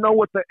 Don't you know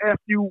what the F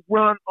you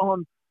run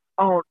on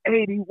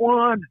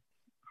 81?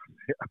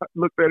 I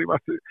looked at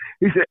him.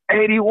 He said,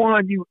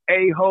 81, you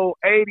a-hole,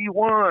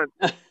 81.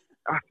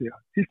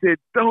 He said,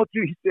 don't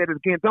you? He said it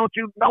again. Don't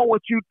you know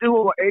what you do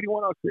on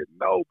 81? I said,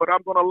 no, but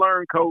I'm going to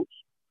learn, Coach.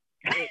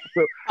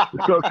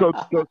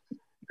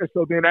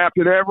 So then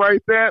after that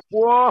right there,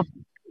 boy,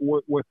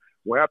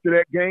 after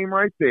that game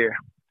right there,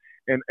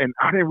 and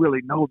I didn't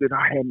really know that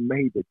I hadn't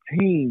made the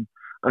team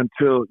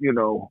until,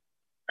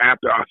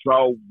 after I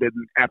saw that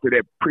after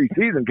that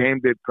preseason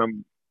game that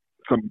some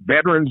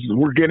veterans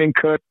were getting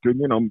cut to,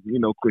 because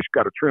you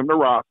got to trim the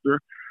roster.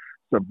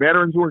 Some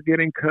veterans were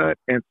getting cut,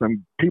 and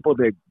some people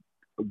that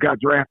got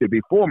drafted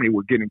before me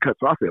were getting cut.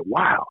 So I said,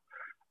 wow,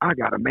 I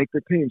got to make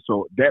the team.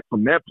 So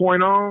from that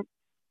point on,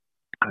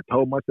 I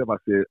told myself, I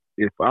said,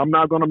 if I'm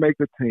not going to make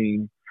the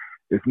team,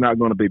 it's not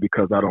going to be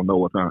because I don't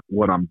know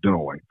what I'm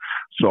doing.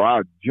 So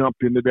I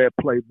jumped into that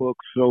playbook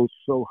so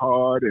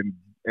hard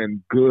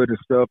and good and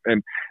stuff.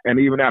 And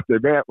even after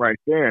that right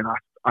there, and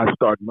I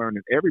started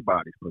learning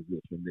everybody's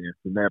position then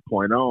from that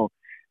point on.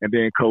 And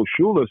then Coach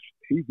Shula,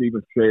 he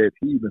even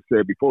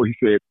said before, he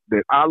said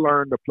that I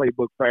learned the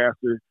playbook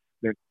faster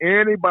than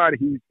anybody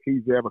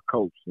he's ever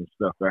coached and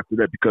stuff after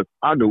that, because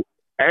I knew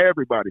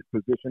everybody's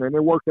position. And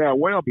it worked out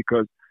well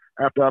because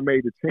after I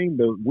made the team,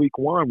 the week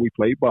one, we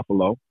played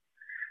Buffalo,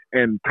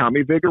 and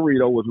Tommy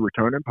Vigorito was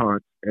returning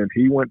punts, and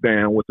he went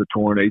down with the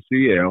torn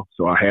ACL.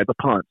 So I had the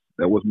punt.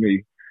 That was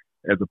me,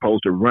 as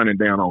opposed to running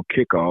down on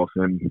kickoffs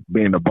and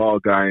being the ball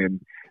guy and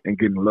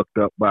getting looked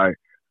up by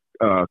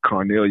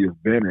Cornelius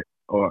Bennett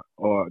or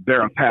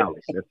Darren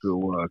Palace. That's who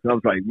it was. I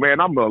was like, man,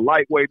 I'm a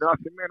lightweight. And I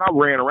said, man, I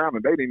ran around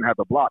them. They didn't have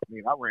to block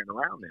me. I ran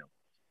around them.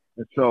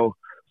 And so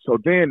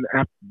then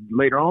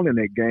later on in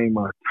that game,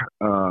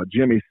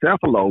 Jimmy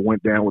Cephalo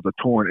went down with a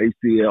torn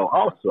ACL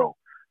also.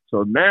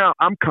 So now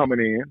I'm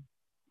coming in,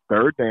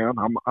 third down.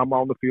 I'm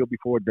on the field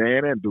before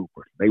Dan and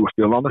Duper. They were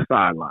still on the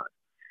sideline.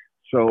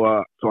 So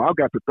I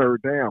got the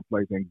third down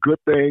plays, and good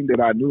thing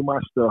that I knew my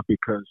stuff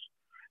because,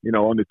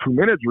 on the 2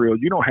 minute drill,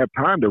 you don't have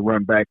time to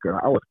run back.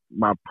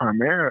 My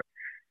primary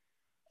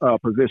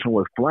position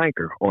was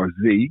flanker or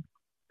Z.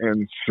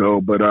 And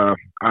so, but I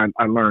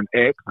learned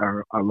X.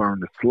 I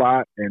learned the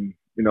slot, and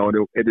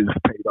it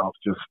just paid off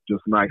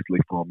just nicely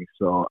for me.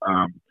 So,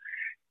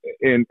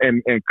 and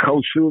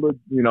Coach Shula,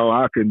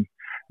 I can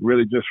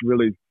really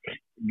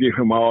give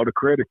him all the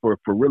credit for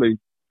really,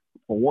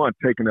 for one,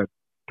 taking a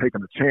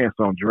chance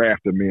on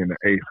drafting me in the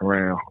 8th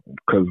round.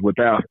 Because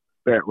without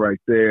that right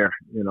there,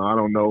 I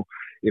don't know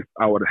if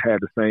I would have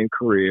had the same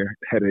career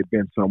had it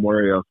been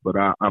somewhere else. But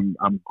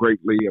I'm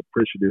greatly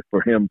appreciative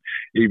for him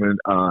even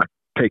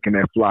taking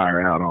that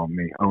flyer out on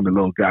me, on the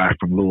little guy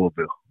from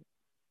Louisville,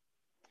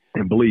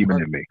 and believing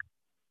in me.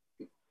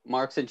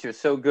 Mark, since you're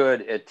so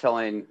good at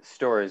telling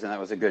stories, and that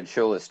was a good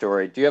Shula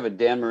story, do you have a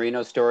Dan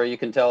Marino story you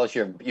can tell us,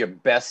 your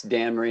best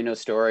Dan Marino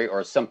story,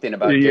 or something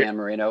about Dan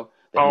Marino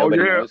that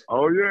nobody knows?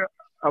 Oh, yeah.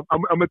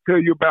 I'm going to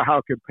tell you about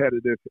how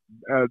competitive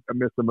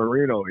Mr.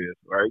 Marino is,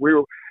 right?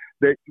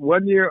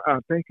 One year, I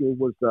think it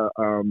was,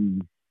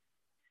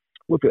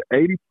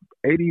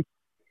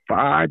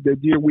 85, the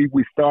year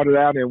we started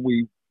out, and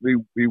we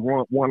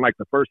won like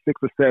the first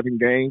 6 or 7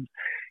 games,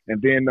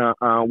 and then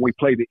we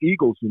played the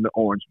Eagles in the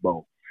Orange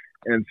Bowl.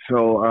 And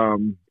so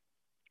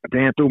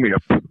Dan threw me a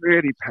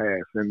pretty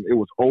pass, and it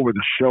was over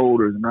the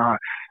shoulders, and I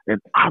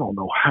don't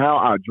know how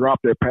I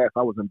dropped that pass.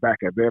 I was in back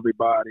of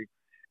everybody,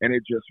 and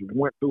it just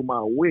went through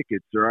my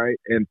wickets, right?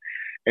 And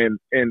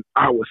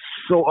I was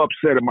so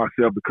upset at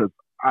myself because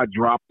I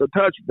dropped the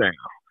touchdown.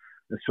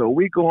 And so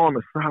we go on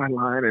the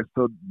sideline, and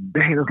so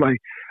Dan is like,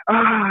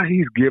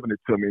 he's giving it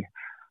to me.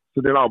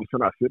 So then all of a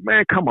sudden I said,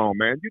 man, come on,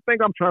 man. You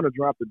think I'm trying to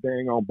drop the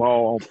dang on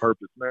ball on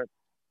purpose, man?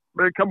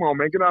 Man, come on,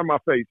 man. Get out of my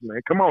face,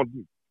 man. Come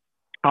on.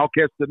 I'll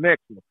catch the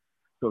next one.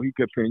 So he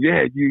kept saying,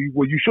 yeah, you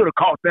should have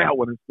caught that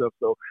one and stuff.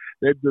 So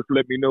that just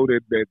let me know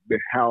that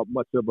how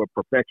much of a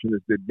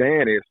perfectionist that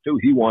Dan is, too.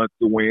 He wants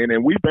to win,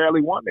 and we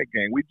barely won that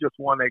game. We just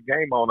won that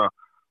game on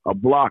a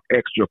block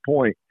extra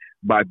point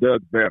by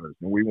Doug Betters,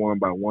 and we won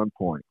by 1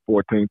 point,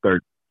 13-14.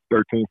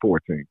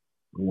 We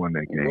won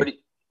that game.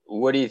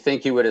 What do you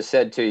think he would have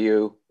said to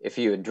you if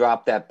you had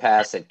dropped that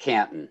pass at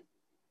Canton?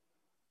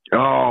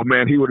 Oh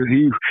man, he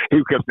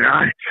kept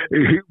saying,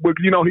 he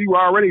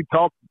already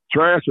talked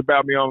trash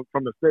about me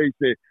from the stage.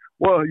 Said,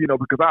 well,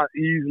 because I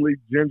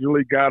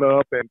gingerly got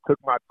up and took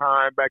my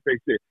time back. They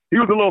said he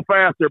was a little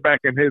faster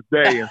back in his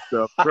day and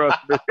stuff. Trust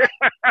me.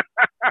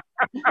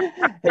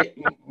 Hey,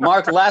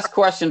 Mark, last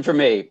question for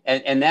me,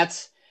 and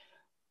that's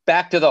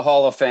back to the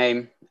Hall of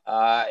Fame.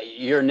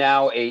 You're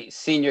now a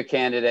senior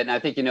candidate, and I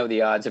think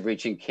the odds of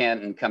reaching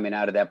Canton coming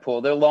out of that pool.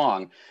 They're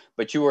long,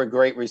 but you were a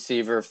great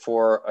receiver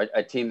for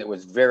a team that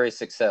was very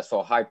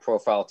successful,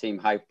 high-profile team,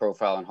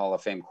 high-profile and Hall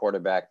of Fame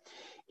quarterback.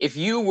 If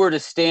you were to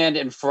stand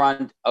in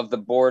front of the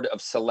board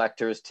of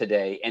selectors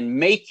today and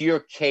make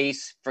your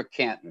case for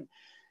Canton,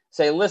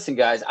 say, listen,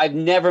 guys, I've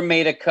never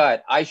made a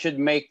cut. I should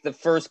make the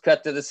first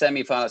cut to the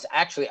semifinals.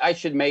 Actually, I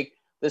should make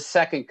the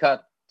second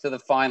cut to the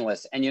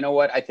finalists. And you know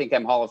what? I think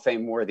I'm Hall of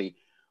Fame worthy.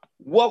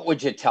 What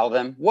would you tell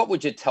them? What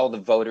would you tell the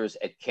voters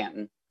at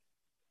Canton?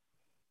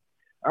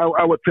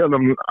 I would tell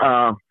them,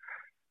 I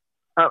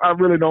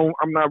really don't,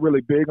 I'm not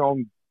really big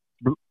on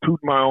tooting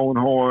my own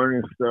horn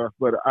and stuff,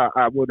 but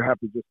I would have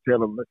to just tell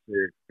them,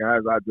 listen, guys,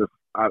 I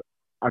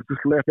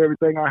just left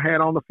everything I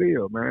had on the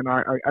field, man.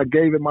 I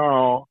gave it my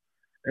all,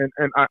 and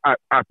I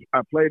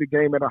played the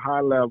game at a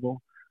high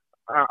level.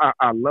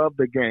 I love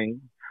the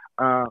game.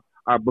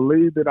 I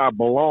believe that I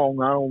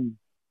belong. I don't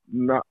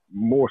not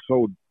more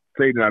so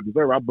say that I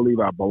deserve. I believe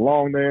I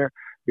belong there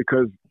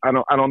because I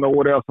don't know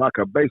what else I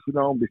could base it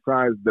on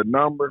besides the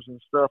numbers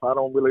and stuff. I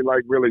don't really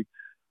like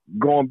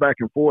going back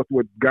and forth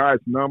with guys'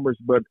 numbers.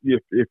 But if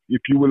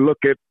you would look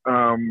at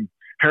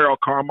Harold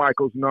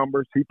Carmichael's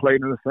numbers, he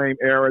played in the same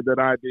era that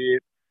I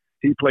did.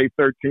 He played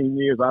 13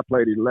 years. I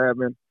played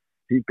 11.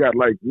 He's got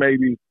like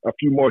maybe a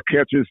few more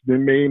catches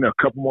than me and a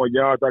couple more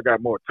yards. I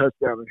got more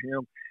touchdowns than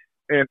him.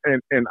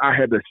 And I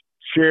had to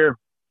share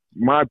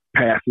my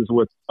passes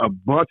with a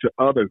bunch of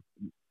other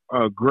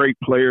great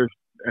players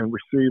and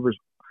receivers.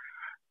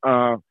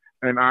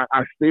 And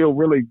I still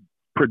really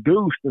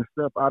produced and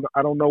stuff.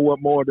 I don't know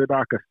what more that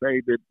I could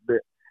say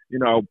that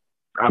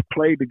I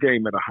played the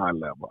game at a high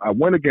level. I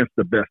went against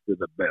the best of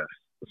the best.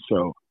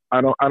 So I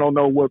don't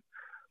know what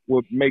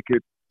would make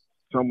it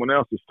someone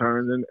else's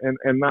turn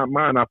and not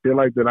mine. I feel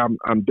like that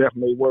I'm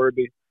definitely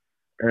worthy,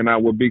 and I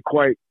would be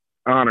quite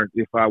honored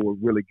if I would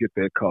really get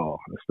that call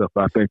and stuff.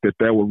 I think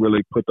that would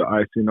really put the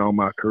icing on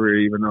my career,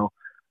 even though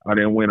I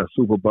didn't win a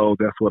Super Bowl.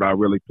 That's what I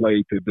really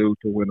played to do,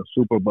 to win a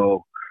Super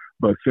Bowl.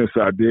 But since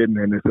I didn't,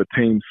 and it's a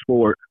team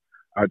sport,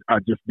 I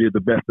just did the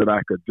best that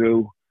I could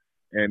do.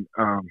 And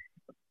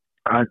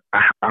I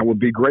would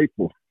be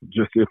grateful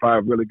just if I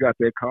really got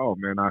that call,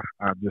 man.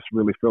 I just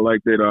really feel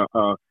like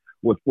that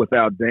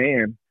without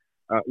Dan,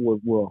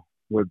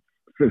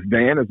 since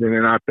Dan is in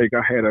it, I think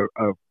I had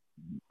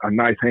a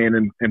nice hand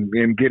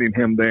in getting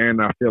him there,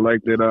 and I feel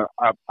like that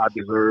I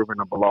deserve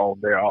and I belong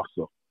there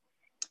also.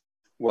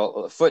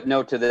 Well, a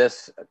footnote to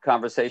this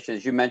conversation,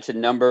 as you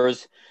mentioned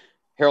numbers,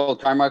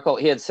 Harold Carmichael,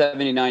 he had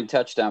 79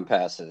 touchdown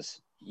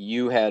passes.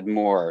 You had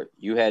more.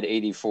 You had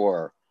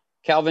 84.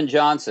 Calvin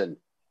Johnson,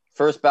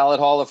 first ballot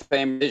Hall of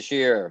Fame this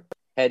year,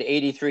 had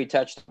 83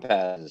 touchdown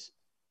passes.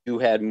 You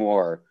had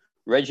more.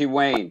 Reggie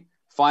Wayne,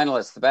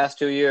 finalist the past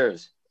 2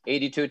 years,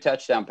 82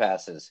 touchdown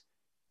passes.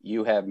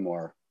 You have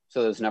more.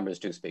 So those numbers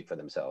do speak for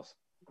themselves.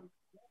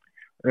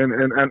 And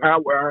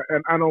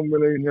I don't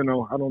really,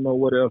 I don't know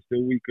what else that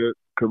we could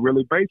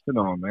really base it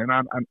on, man.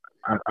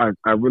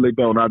 I really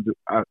don't. I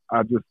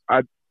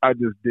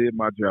just did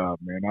my job,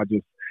 man.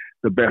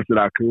 The best that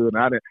I could. And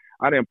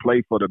I didn't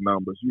play for the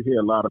numbers. You hear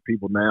a lot of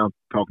people now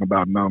talking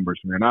about numbers,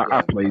 man.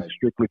 I played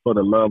strictly for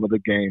the love of the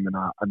game, and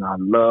I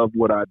loved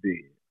what I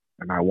did,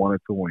 and I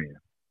wanted to win.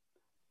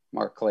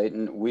 Mark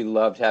Clayton, we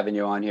loved having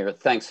you on here.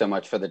 Thanks so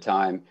much for the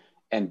time,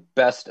 and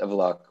best of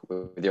luck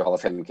with your Hall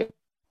of Fame kid.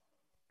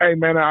 Hey,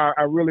 man, I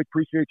really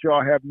appreciate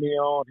y'all having me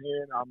on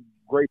here. I'm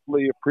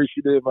gratefully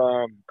appreciative.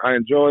 I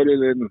enjoyed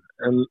it,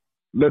 and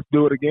let's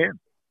do it again.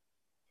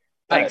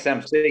 Thanks,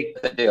 MC.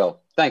 The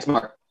deal. Thanks,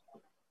 Mark.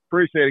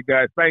 Appreciate it,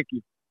 guys. Thank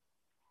you.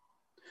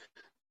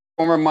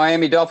 Former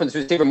Miami Dolphins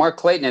receiver Mark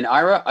Clayton. And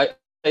Ira, I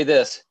say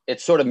this,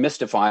 it's sort of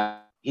mystifying.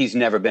 He's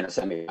never been a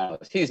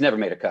semifinalist. He's never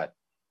made a cut.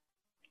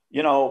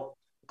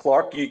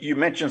 Clark, you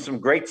mentioned some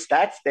great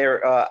stats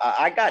there.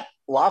 I got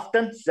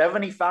Lofton,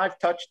 75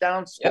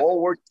 touchdowns,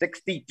 Stallworth,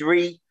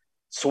 63,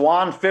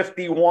 Swan,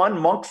 51,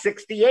 Monk,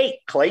 68,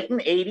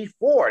 Clayton,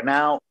 84.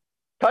 Now,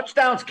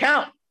 touchdowns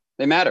count.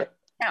 They matter.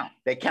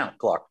 They count,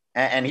 Clark.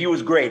 And he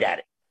was great at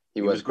it.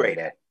 He was great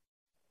at it.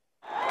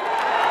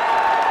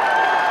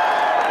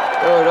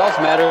 Oh, it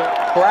also matters.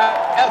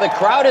 The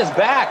crowd is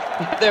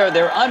back.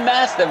 They're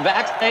unmasked, they're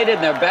vaccinated,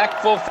 and they're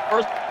back full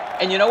force.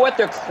 And you know what?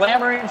 They're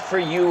clamoring for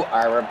you,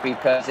 Ira,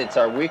 because it's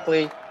our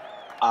weekly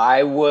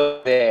I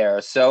Was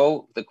There.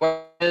 So the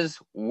question is,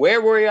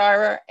 where were you,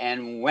 Ira,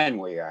 and when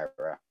were you,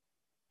 Ira?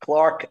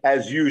 Clark,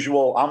 as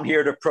usual, I'm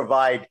here to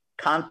provide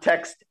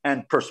context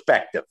and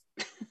perspective.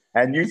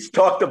 And you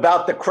talked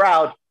about the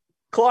crowd.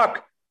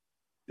 Clark,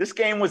 this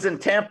game was in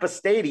Tampa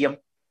Stadium,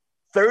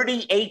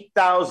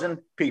 38,000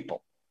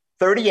 people.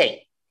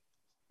 38,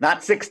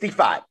 not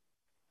 65.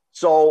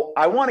 So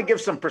I want to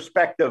give some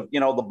perspective.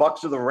 The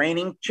Bucks are the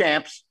reigning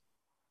champs,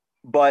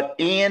 but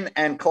Ian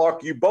and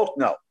Clark, you both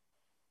know,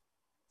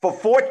 for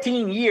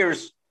 14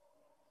 years,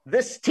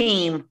 this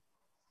team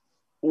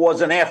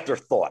was an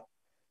afterthought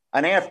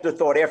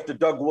after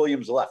Doug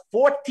Williams left.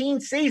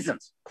 14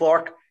 seasons,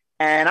 Clark,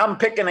 and I'm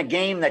picking a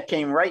game that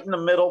came right in the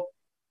middle,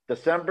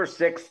 December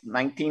 6th,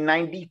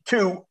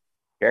 1992.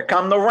 Here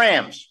come the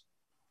Rams.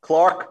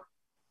 Clark,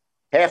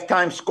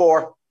 halftime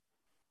score,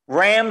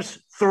 Rams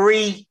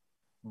 3,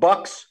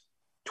 Bucks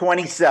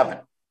 27.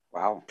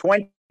 Wow.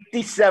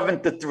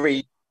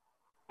 27-3.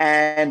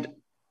 And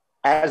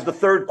as the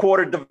third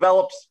quarter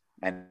develops,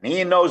 and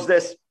Ian knows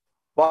this,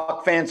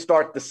 Buck fans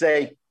start to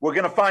say, we're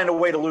going to find a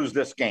way to lose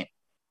this game.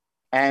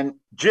 And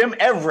Jim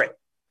Everett,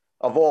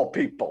 of all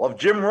people, of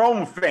Jim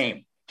Rome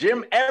fame,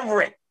 Jim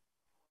Everett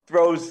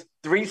throws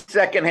 3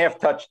 second-half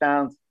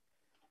touchdowns.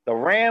 The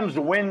Rams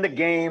win the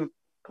game.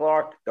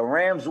 Clark, the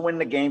Rams win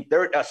the game.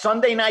 A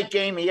Sunday night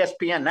game,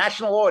 ESPN,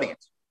 national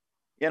audience,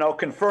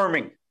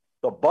 confirming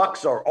the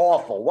Bucks are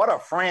awful. What a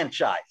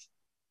franchise.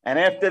 And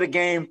after the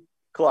game,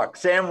 Clark,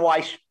 Sam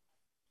Weiss,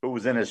 who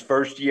was in his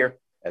first year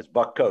as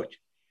Buck coach,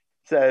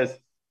 says,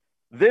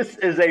 this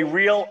is a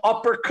real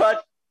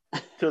uppercut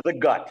to the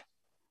gut.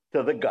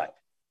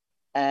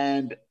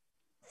 And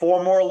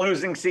 4 more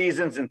losing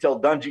seasons until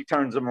Dungy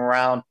turns them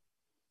around.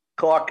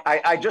 Clark,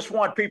 I just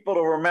want people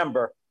to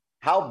remember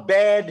how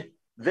bad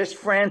this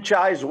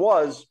franchise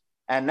was,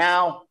 and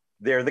now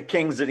they're the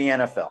kings of the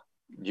NFL.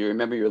 Do you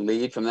remember your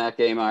lead from that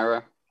game,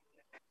 Ira?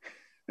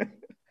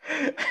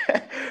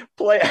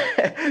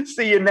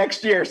 See you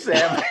next year,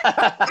 Sam.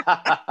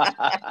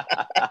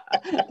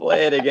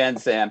 Play it again,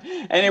 Sam.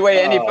 Anyway,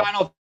 any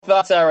final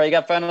thoughts, Ira? You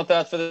got final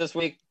thoughts for this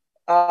week?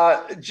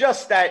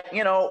 Just that,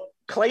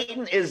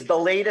 Clayton is the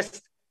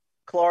latest,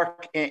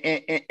 Clark,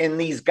 in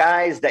these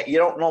guys that you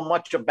don't know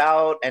much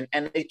about,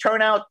 and they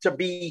turn out to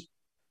be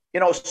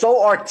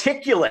so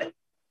articulate,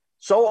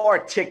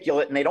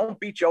 and they don't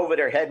beat you over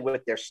their head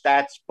with their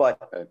stats. But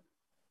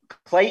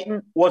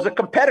Clayton was a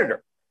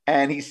competitor,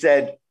 and he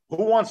said,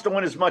 who wants to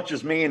win as much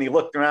as me? And he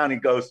looked around, he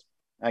goes,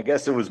 I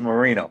guess it was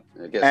Marino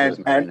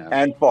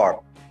and Favre.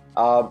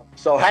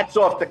 So hats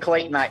off to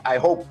Clayton. I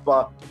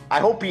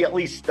hope he at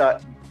least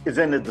is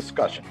in the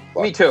discussion.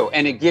 Me too.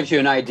 And it gives you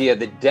an idea of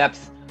the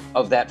depth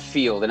of that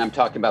field. And I'm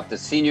talking about the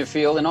senior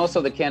field and also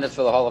the candidates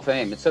for the Hall of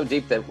Fame. It's so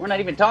deep that we're not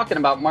even talking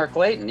about Mark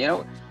Clayton,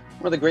 one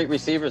of the great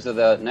receivers of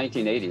the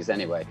 1980s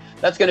anyway.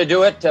 That's going to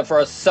do it for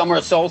a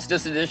summer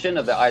solstice edition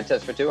of the Eye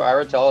Test for Two.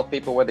 Ira, tell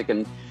people where they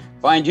can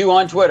find you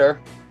on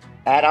Twitter.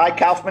 At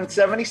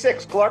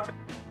iKaufman76, Clark.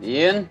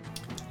 Ian?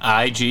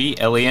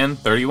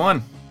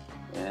 IGLEN31.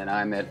 And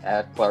I'm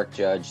at Clark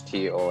Judge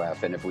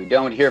TOF. And if we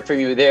don't hear from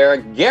you there,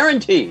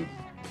 guaranteed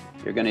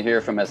you're going to hear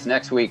from us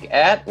next week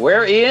at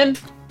where, Ian?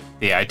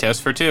 The Eye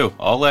Test for Two.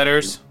 All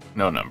letters,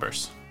 no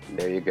numbers.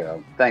 There you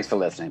go. Thanks for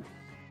listening.